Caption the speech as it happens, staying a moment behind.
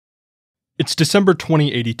It's December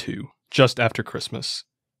 2082, just after Christmas.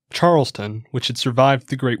 Charleston, which had survived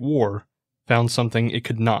the Great War, found something it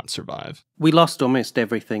could not survive. We lost almost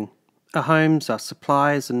everything. Our homes, our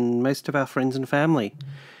supplies, and most of our friends and family.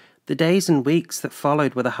 The days and weeks that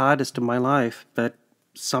followed were the hardest of my life, but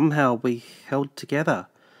somehow we held together.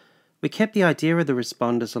 We kept the idea of the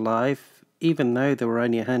responders alive, even though there were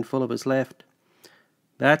only a handful of us left.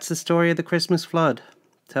 That's the story of the Christmas flood.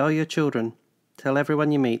 Tell your children. Tell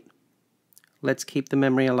everyone you meet. Let's keep the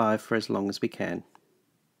memory alive for as long as we can.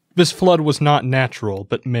 This flood was not natural,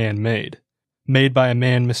 but man-made. Made by a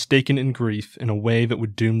man mistaken in grief in a way that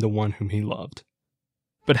would doom the one whom he loved.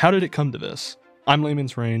 But how did it come to this? I'm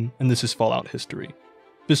Layman's Rain, and this is Fallout History.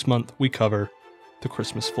 This month, we cover the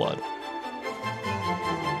Christmas flood.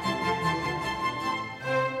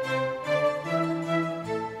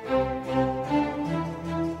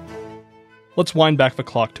 Let's wind back the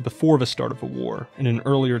clock to before the start of the war, in an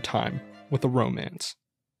earlier time, with a romance.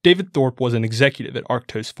 David Thorpe was an executive at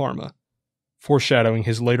Arctos Pharma. Foreshadowing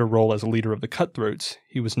his later role as a leader of the Cutthroats,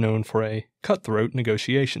 he was known for a cutthroat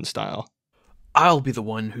negotiation style. I'll be the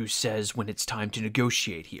one who says when it's time to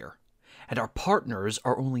negotiate here. And our partners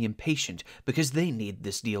are only impatient because they need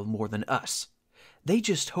this deal more than us. They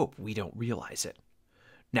just hope we don't realize it.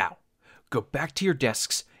 Now, go back to your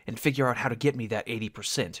desks and figure out how to get me that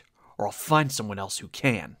 80%, or I'll find someone else who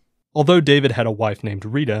can. Although David had a wife named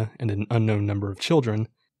Rita and an unknown number of children,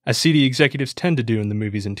 as seedy executives tend to do in the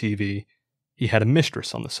movies and TV, he had a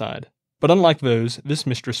mistress on the side. But unlike those, this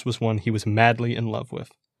mistress was one he was madly in love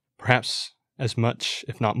with, perhaps as much,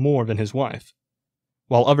 if not more, than his wife.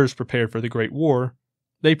 While others prepared for the Great War,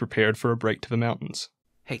 they prepared for a break to the mountains.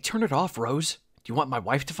 Hey, turn it off, Rose. Do you want my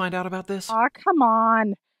wife to find out about this? Aw, come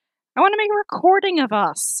on. I want to make a recording of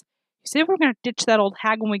us. You said we're going to ditch that old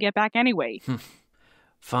hag when we get back anyway.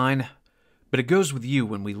 Fine. But it goes with you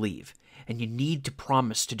when we leave, and you need to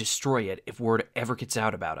promise to destroy it if word ever gets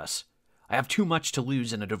out about us. I have too much to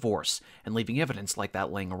lose in a divorce, and leaving evidence like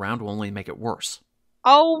that laying around will only make it worse.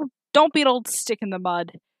 Oh, don't be an old stick in the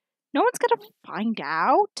mud. No one's going to find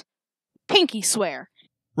out. Pinky swear.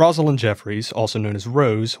 Rosalind Jeffries, also known as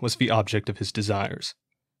Rose, was the object of his desires.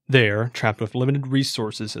 There, trapped with limited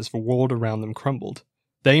resources as the world around them crumbled,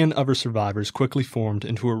 they and other survivors quickly formed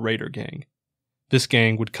into a raider gang. This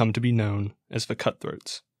gang would come to be known as the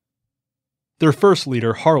Cutthroats. Their first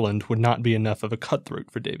leader, Harland, would not be enough of a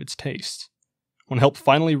cutthroat for David's tastes. When help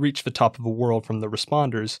finally reached the top of the world from the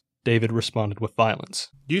responders, David responded with violence.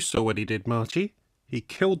 You saw what he did, Margie. He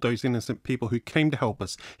killed those innocent people who came to help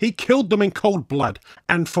us. He killed them in cold blood.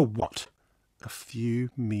 And for what? A few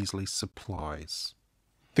measly supplies.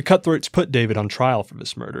 The Cutthroats put David on trial for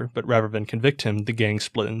this murder, but rather than convict him, the gang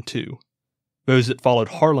split in two. Those that followed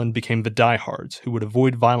Harland became the diehards, who would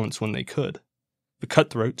avoid violence when they could. The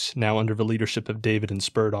Cutthroats, now under the leadership of David and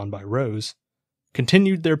spurred on by Rose,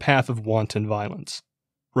 continued their path of wanton violence.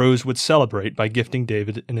 Rose would celebrate by gifting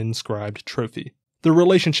David an inscribed trophy. Their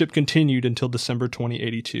relationship continued until December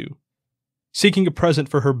 2082. Seeking a present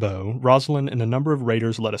for her beau, Rosalind and a number of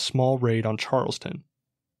raiders led a small raid on Charleston.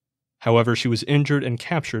 However, she was injured and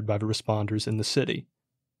captured by the responders in the city.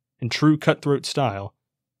 In true Cutthroat style,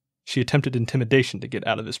 she attempted intimidation to get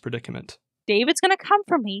out of this predicament. David's going to come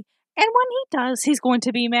for me, and when he does, he's going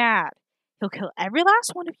to be mad. He'll kill every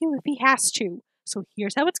last one of you if he has to. So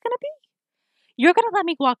here's how it's going to be. You're going to let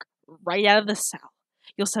me walk right out of the cell.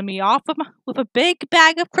 You'll send me off with a big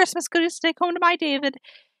bag of Christmas goodies to take home to my David,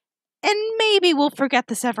 and maybe we'll forget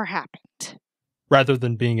this ever happened. Rather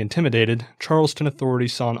than being intimidated, Charleston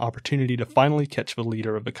authorities saw an opportunity to finally catch the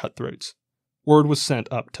leader of the Cutthroats. Word was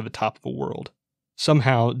sent up to the top of the world.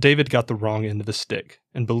 Somehow, David got the wrong end of the stick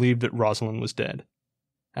and believed that Rosalind was dead.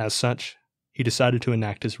 As such, he decided to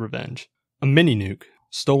enact his revenge. A Mini Nuke,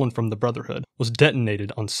 stolen from the Brotherhood, was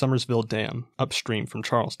detonated on Summersville Dam, upstream from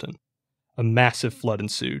Charleston. A massive flood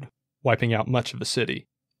ensued, wiping out much of the city.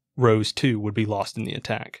 Rose, too, would be lost in the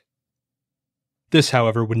attack. This,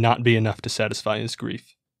 however, would not be enough to satisfy his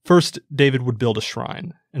grief. First, David would build a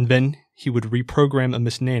shrine, and then he would reprogram a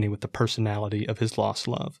Miss Nanny with the personality of his lost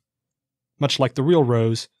love. Much like the real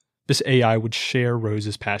Rose, this AI would share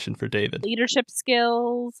Rose's passion for David. Leadership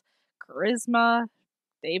skills, charisma.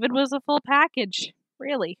 David was a full package,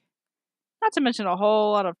 really. Not to mention a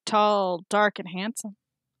whole lot of tall, dark, and handsome.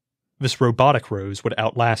 This robotic Rose would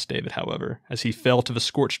outlast David, however, as he fell to the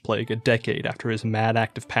scorched plague a decade after his mad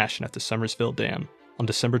act of passion at the Summersville Dam on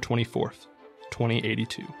December 24th,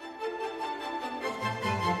 2082.